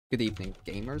Good evening,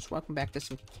 gamers. Welcome back to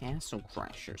some Castle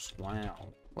Crashers. Wow,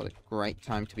 what a great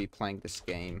time to be playing this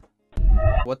game.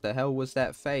 What the hell was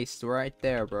that face right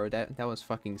there, bro? That was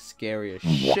fucking scary as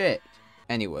shit.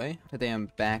 Anyway, today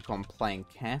I'm back on playing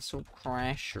Castle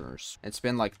Crashers. It's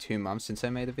been like 2 months since I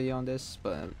made a video on this,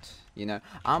 but you know,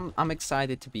 I'm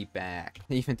excited to be back.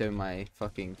 Even though my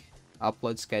fucking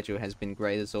upload schedule has been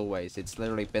great as always. It's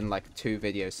literally been like 2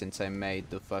 videos since I made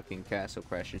the fucking Castle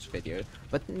Crashers video.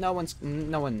 But no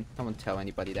one tell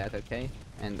anybody that, okay?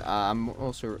 And I'm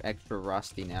also extra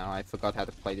rusty now. I forgot how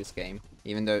to play this game.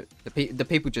 Even though the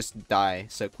people just die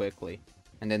so quickly.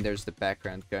 And then there's the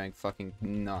background going fucking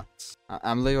nuts.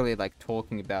 I'm literally like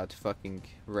talking about fucking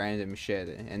random shit.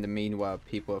 And the meanwhile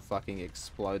people are fucking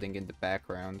exploding in the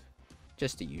background.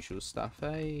 Just the usual stuff,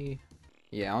 eh?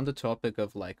 Yeah, on the topic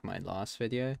of like my last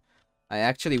video, I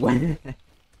actually went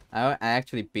I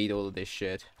actually beat all of this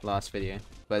shit last video,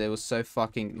 but it was so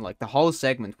fucking like the whole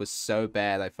segment was so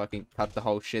bad I fucking cut the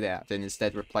whole shit out and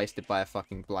instead replaced it by a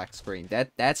fucking black screen.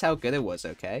 That's how good it was,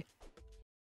 okay?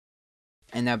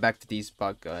 And now back to these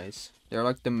bug guys. They're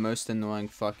like the most annoying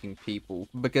fucking people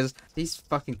because these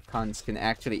fucking cunts can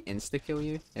actually insta-kill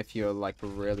you if you're like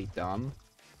really dumb.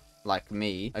 Like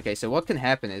me. Okay, so what can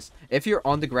happen is, if you're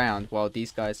on the ground while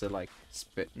these guys are like,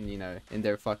 you know, in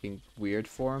their fucking weird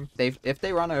form, if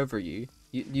they run over you,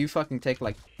 you fucking take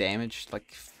like damage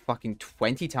like fucking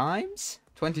 20 times?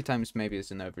 20 times maybe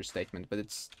is an overstatement, but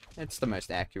it's the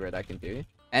most accurate I can do.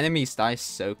 Enemies die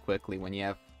so quickly when you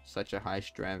have such a high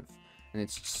strength, and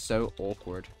it's so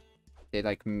awkward. They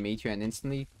like meet you and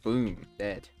instantly, boom,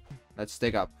 dead. Let's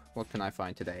dig up. What can I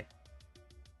find today?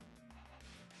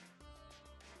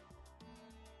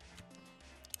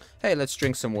 Hey, let's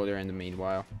drink some water in the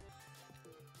meanwhile.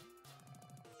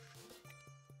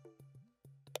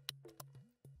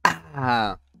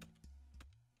 Ah!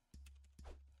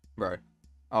 Bro.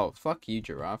 Oh, fuck you,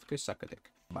 giraffe. Go suck a dick.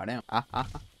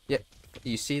 Yeah,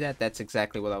 you see that? That's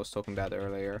exactly what I was talking about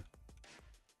earlier.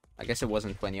 I guess it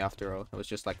wasn't 20 after all. It was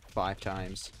just like 5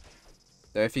 times.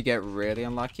 So if you get really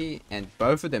unlucky, and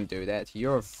both of them do that,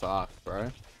 you're fucked,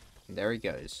 bro. And there he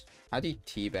goes. How do you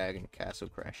teabag in Castle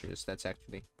Crashers? That's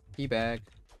actually... Teabag.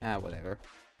 Ah, whatever.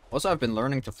 Also, I've been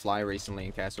learning to fly recently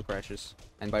in Castle Crashers.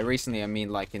 And by recently, I mean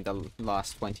like in the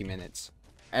last 20 minutes.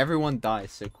 Everyone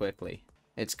dies so quickly.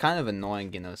 It's kind of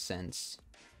annoying in a sense.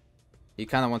 You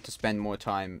kind of want to spend more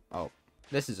time... Oh,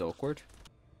 this is awkward.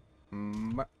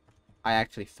 I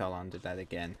actually fell under that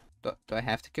again. Do I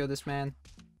have to kill this man?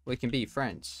 We can be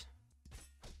friends.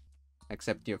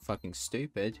 Except you're fucking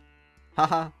stupid.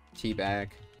 Haha,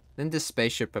 teabag. Then this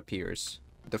spaceship appears.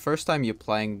 The first time you're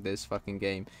playing this fucking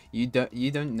game, you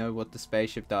don't know what the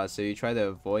spaceship does, so you try to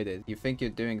avoid it. You think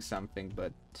you're doing something,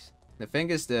 but the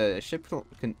thing is the ship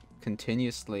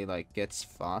continuously like gets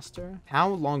faster. How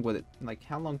long would it, like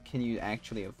how long can you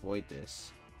actually avoid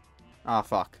this? Ah,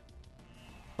 fuck.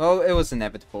 Well, it was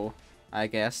inevitable, I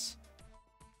guess.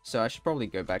 So I should probably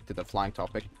go back to the flying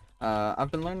topic. I've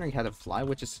been learning how to fly,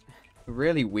 which is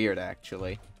really weird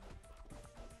actually.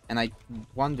 And I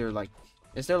wonder, like,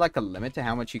 is there like a limit to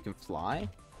how much you can fly?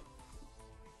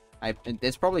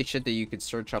 There's probably shit that you could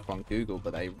search up on Google,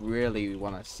 but I really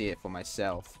want to see it for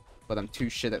myself. But I'm too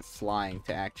shit at flying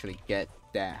to actually get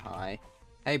that high.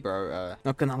 Hey bro,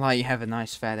 not gonna lie, you have a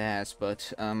nice fat ass,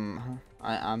 but I'm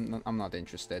not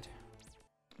interested.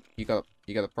 You got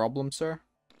a problem, sir?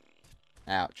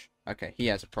 Ouch. Okay, he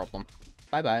has a problem.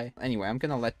 Bye bye. Anyway, I'm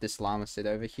gonna let this llama sit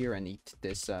over here and eat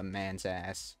this man's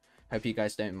ass. Hope you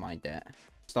guys don't mind that.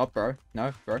 Stop, bro.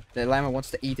 No, bro. The llama wants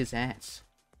to eat his ass.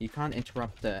 You can't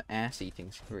interrupt the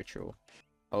ass-eating ritual.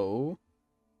 Oh?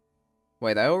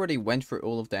 Wait, I already went through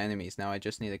all of the enemies. Now I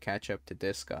just need to catch up to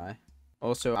this guy.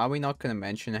 Also, are we not going to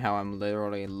mention how I'm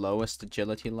literally lowest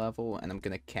agility level and I'm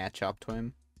going to catch up to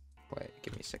him? Wait,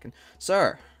 give me a second.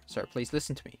 Sir! Sir, please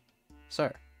listen to me.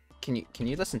 Sir, can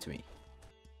you listen to me?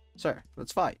 Sir,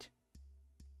 let's fight.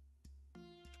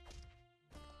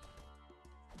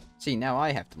 See, now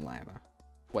I have the llama.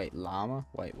 Wait, llama?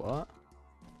 Wait, what?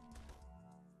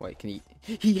 Wait, can he...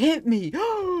 He hit me!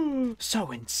 So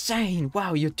insane!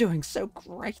 Wow, you're doing so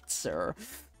great, sir!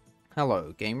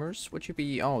 Hello, gamers. Would you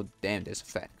be... Oh, damn, there's a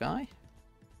fat guy.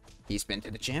 He's been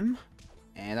to the gym.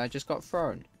 And I just got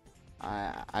thrown.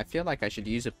 I feel like I should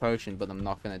use a potion, but I'm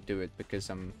not gonna do it because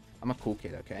I'm a cool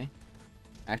kid, okay?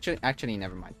 Actually,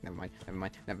 never mind.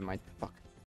 Fuck.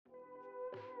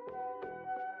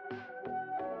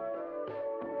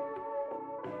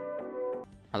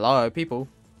 Hello, people.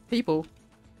 People.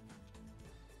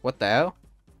 What the hell?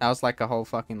 That was like a whole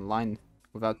fucking line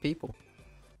without people.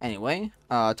 Anyway,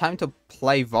 time to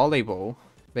play volleyball.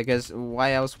 Because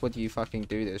why else would you fucking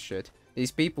do this shit?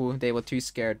 These people, they were too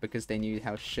scared because they knew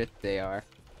how shit they are.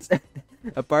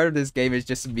 A part of this game is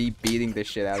just me beating the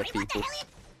shit out of people.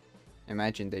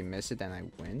 Imagine they miss it and I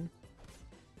win.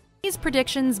 These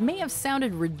predictions may have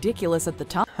sounded ridiculous at the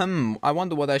time. I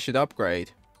wonder what I should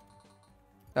upgrade.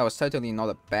 That was totally not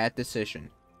a bad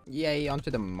decision. Yay,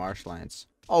 onto the marshlands.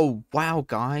 Oh, wow,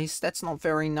 guys, that's not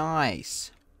very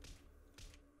nice.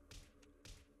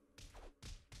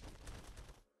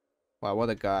 Wow, what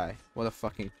a guy. What a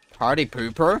fucking party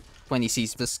pooper. When he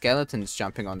sees the skeletons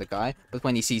jumping on the guy, but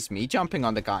when he sees me jumping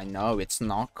on the guy, no, it's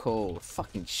not cool.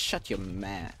 Fucking shut your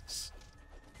mass.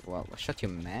 Well, shut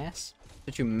your mass?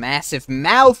 Shut your massive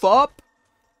mouth up!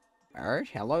 Bird?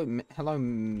 Hello, hello,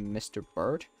 Mr.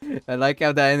 Bird. I like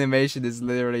how the animation is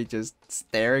literally just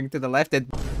staring to the left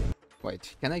and...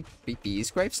 Wait, can I beat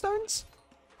these gravestones?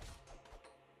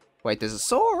 Wait, there's a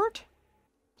sword?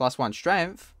 +1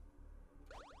 strength.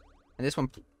 And this one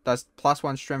does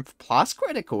 +1 strength plus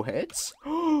critical hits.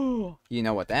 You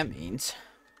know what that means.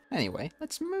 Anyway,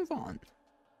 let's move on.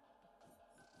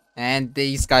 And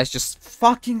these guys just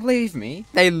fucking leave me.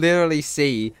 They literally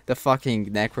see the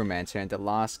fucking necromancer and the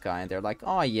last guy, and they're like,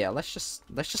 "Oh yeah, let's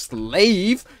just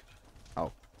leave."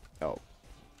 Oh,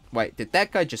 wait, did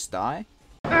that guy just die?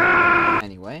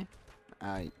 Anyway,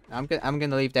 I'm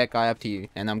gonna leave that guy up to you,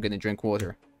 and I'm gonna drink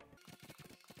water.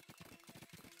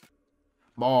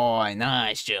 Boy,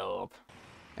 nice job.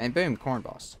 And boom, corn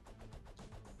boss.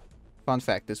 Fun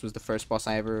fact: this was the first boss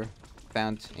I ever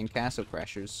found in Castle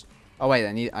Crashers. Oh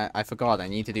wait, I forgot. I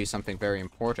need to do something very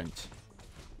important.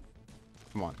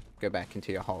 Come on, go back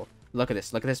into your hole. Look at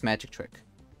this. Look at this magic trick.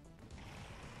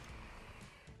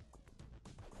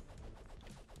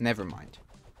 Never mind.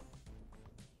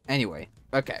 Anyway,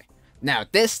 okay. Now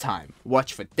this time,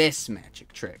 watch for this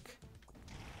magic trick.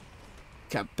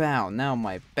 Kabow! Now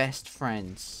my best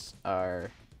friends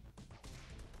are...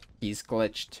 He's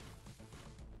glitched.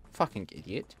 Fucking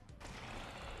idiot.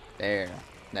 There.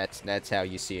 That's how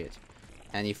you see it.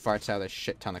 And he farts out a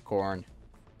shit ton of corn.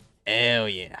 Hell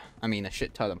yeah. I mean, a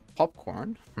shit ton of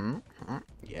popcorn.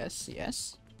 Yes,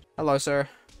 yes. Hello, sir.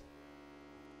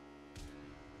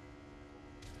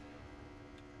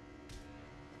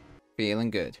 Feeling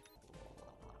good.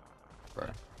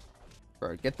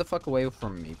 Bro, get the fuck away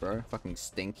from me, bro. Fucking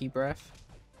stinky breath.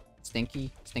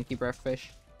 Stinky breath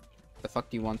fish. The fuck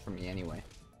do you want from me anyway?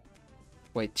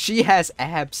 Wait, she has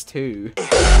abs too.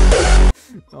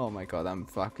 Oh my god,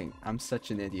 I'm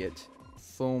such an idiot.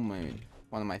 Full Moon,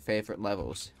 one of my favorite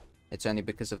levels. It's only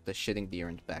because of the shitting deer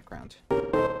in the background.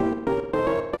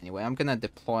 Anyway, I'm gonna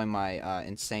deploy my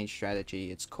insane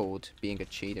strategy. It's called being a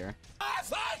cheater.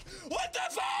 What the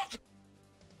fuck?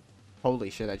 Holy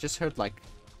shit, I just heard like...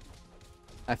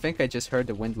 I think I just heard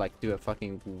the wind like do a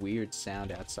fucking weird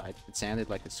sound outside. It sounded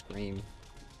like a scream.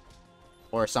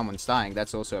 Or someone's dying,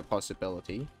 that's also a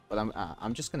possibility. But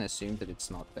I'm just gonna assume that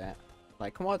it's not that.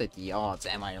 Like, what are the odds,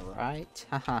 am I right?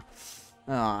 Haha.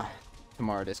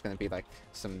 Tomorrow there's gonna be like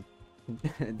some...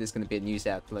 there's gonna be a news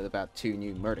outlet about 2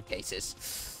 new murder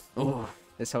cases. Oh,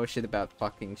 this whole shit about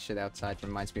fucking shit outside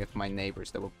reminds me of my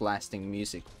neighbors that were blasting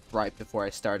music right before I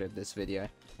started this video.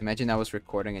 Imagine I was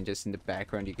recording and just in the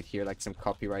background you could hear like some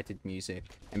copyrighted music.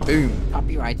 And boom!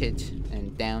 Copyrighted!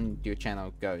 And down your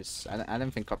channel goes. I don't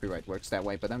think copyright works that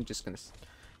way, but I'm just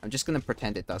gonna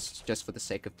pretend it does, just for the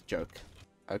sake of the joke.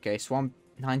 Okay, Swamp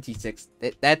 96.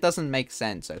 That doesn't make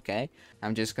sense, okay?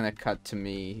 I'm just gonna cut to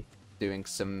me doing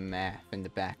some math in the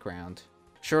background.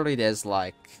 Surely there's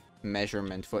like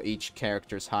measurement for each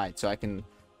character's height, so I can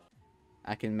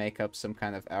make up some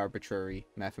kind of arbitrary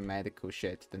mathematical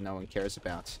shit that no one cares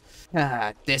about.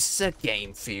 This is a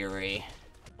game theory.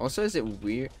 Also, is it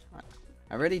weird?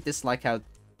 I really dislike how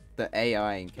the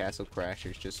AI in Castle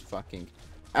Crashers just fucking...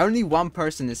 Only one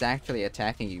person is actually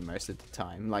attacking you most of the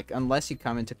time. Like, unless you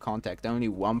come into contact, only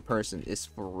one person is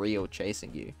for real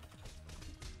chasing you.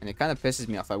 And it kind of pisses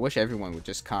me off. I wish everyone would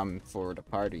just come for the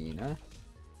party, you know?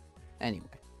 Anyway.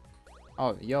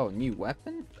 Oh, yo, new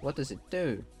weapon? What does it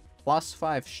do?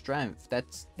 +5 strength.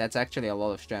 That's actually a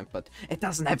lot of strength, but it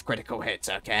doesn't have critical hits,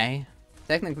 okay?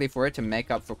 Technically, for it to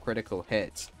make up for critical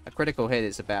hits, a critical hit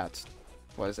is about...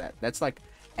 What is that? That's like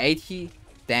 80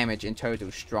 damage in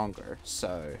total stronger,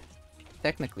 so...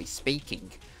 Technically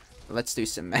speaking, let's do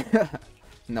some math.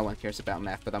 No one cares about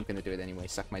math, but I'm gonna do it anyway.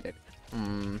 Suck my dick.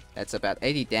 That's about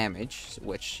 80 damage,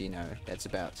 which, you know, that's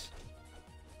about...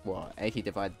 What? 80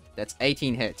 divided... That's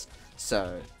 18 hits,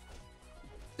 so...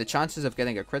 The chances of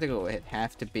getting a critical hit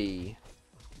have to be...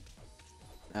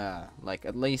 like,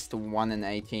 at least 1 in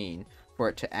 18 for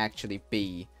it to actually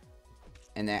be...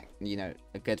 you know,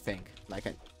 a good thing. Like,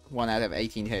 1 out of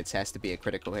 18 hits has to be a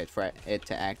critical hit for it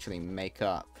to actually make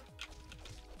up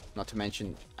Not to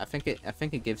mention, I think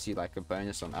it gives you like a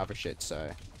bonus on other shit.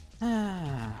 So,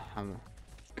 I'm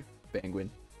penguin,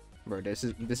 bro. This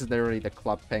is literally the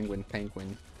Club Penguin,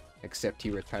 except he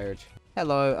retired.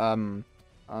 Hello.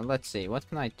 Let's see. What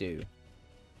can I do?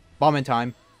 Bombing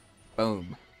time.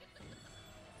 Boom.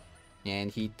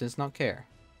 And he does not care.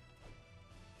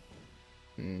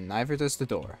 Neither does the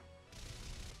door.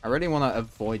 I really want to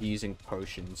avoid using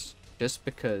potions, just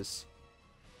because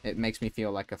it makes me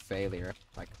feel like a failure.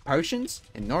 Like, potions?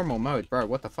 In normal mode, bro,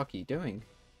 what the fuck are you doing?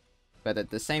 But at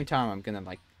the same time, I'm gonna,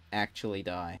 like, actually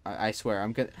die. I swear,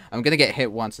 I'm gonna get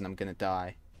hit once and I'm gonna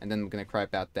die. And then I'm gonna cry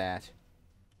about that.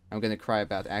 I'm gonna cry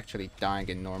about actually dying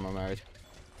in normal mode.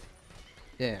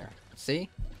 There. See?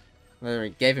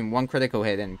 Literally gave him one critical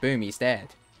hit and boom, he's dead.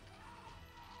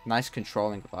 Nice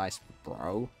controlling device,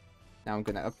 bro. Now I'm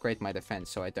gonna upgrade my defense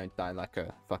so I don't die like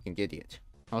a fucking idiot.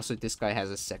 Also, this guy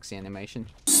has a sexy animation.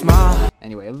 Smile.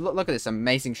 Anyway, look at this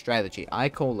amazing strategy. I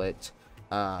call it,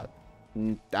 I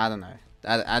don't know.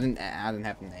 I didn't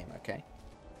have a name, okay?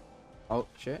 Oh,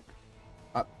 shit.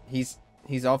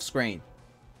 He's off screen.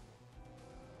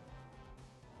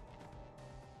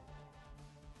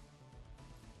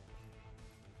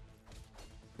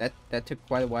 That took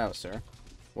quite a while, sir.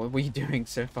 What were you doing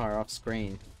so far off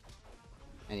screen?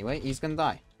 Anyway, he's gonna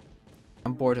die.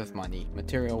 I'm bored of money.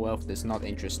 Material wealth does not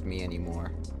interest me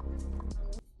anymore.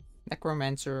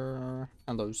 Necromancer.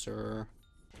 Hello, sir.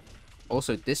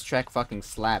 Also, this track fucking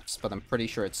slaps, but I'm pretty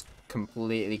sure it's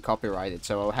completely copyrighted,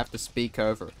 so I'll have to speak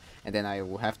over. And then I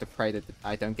will have to pray that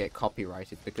I don't get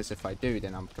copyrighted, because if I do,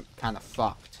 then I'm kind of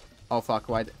fucked. Oh fuck,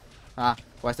 why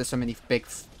is there so many big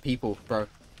people, bro?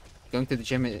 Going to the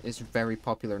gym is very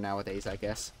popular nowadays, I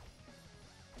guess.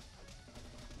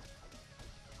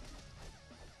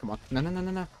 Come on.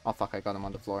 No. Oh, fuck, I got him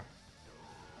on the floor.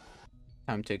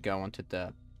 Time to go on to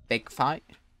the big fight.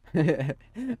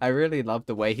 I really love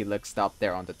the way he looks up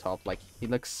there on the top. Like, he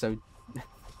looks so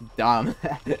dumb.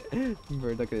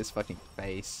 Bro, look at his fucking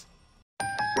face.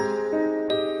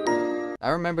 I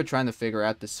remember trying to figure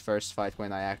out this first fight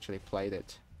when I actually played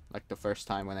it. Like, the first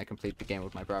time when I completed the game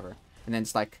with my brother. And then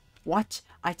it's like, what?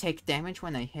 I take damage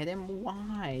when I hit him?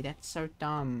 Why? That's so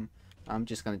dumb. I'm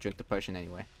just gonna drink the potion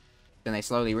anyway. Then I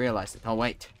slowly realized it. Oh,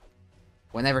 wait.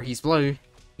 Whenever he's blue,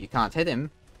 you can't hit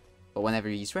him. But whenever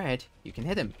he's red, you can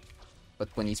hit him. But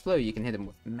when he's blue, you can hit him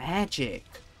with magic.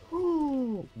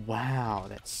 Ooh, wow,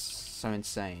 that's so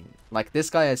insane. Like, this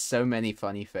guy has so many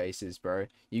funny faces, bro.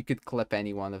 You could clip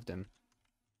any one of them.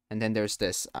 And then there's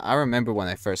this. I remember when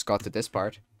I first got to this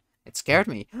part. It scared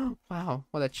me. Wow,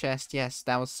 what a chest. Yes,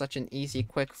 that was such an easy,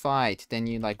 quick fight. Then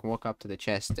you, like, walk up to the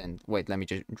chest and... Wait, let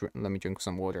me drink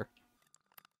some water.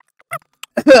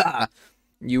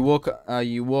 You walk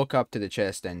up to the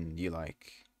chest and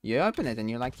you open it and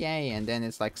you're like, yay, and then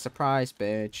it's like, surprise,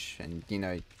 bitch, and you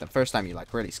know, the first time you're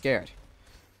like really scared,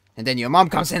 and then your mom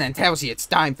comes in and tells you it's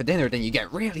time for dinner, then you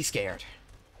get really scared.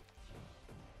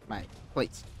 Mate,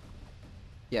 please.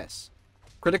 Yes.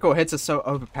 Critical hits are so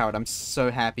overpowered. I'm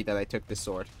so happy that I took this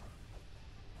sword.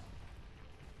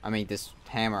 I mean, this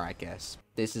hammer, I guess.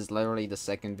 This is literally the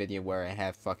second video where I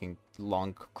have fucking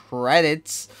long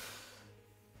credits.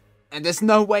 And there's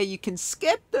no way you can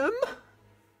skip them.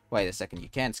 Wait a second, you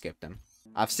can skip them.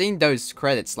 I've seen those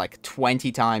credits like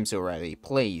 20 times already.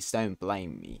 Please, don't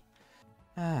blame me.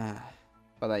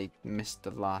 But I missed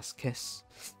the last kiss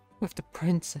with the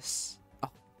princess. Oh,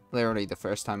 literally the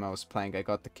first time I was playing, I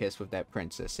got the kiss with that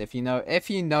princess. If you know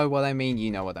what I mean, you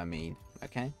know what I mean.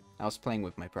 Okay? I was playing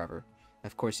with my brother.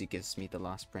 Of course he gives me the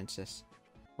last princess.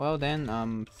 Well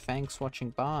then, thanks for watching,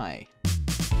 bye.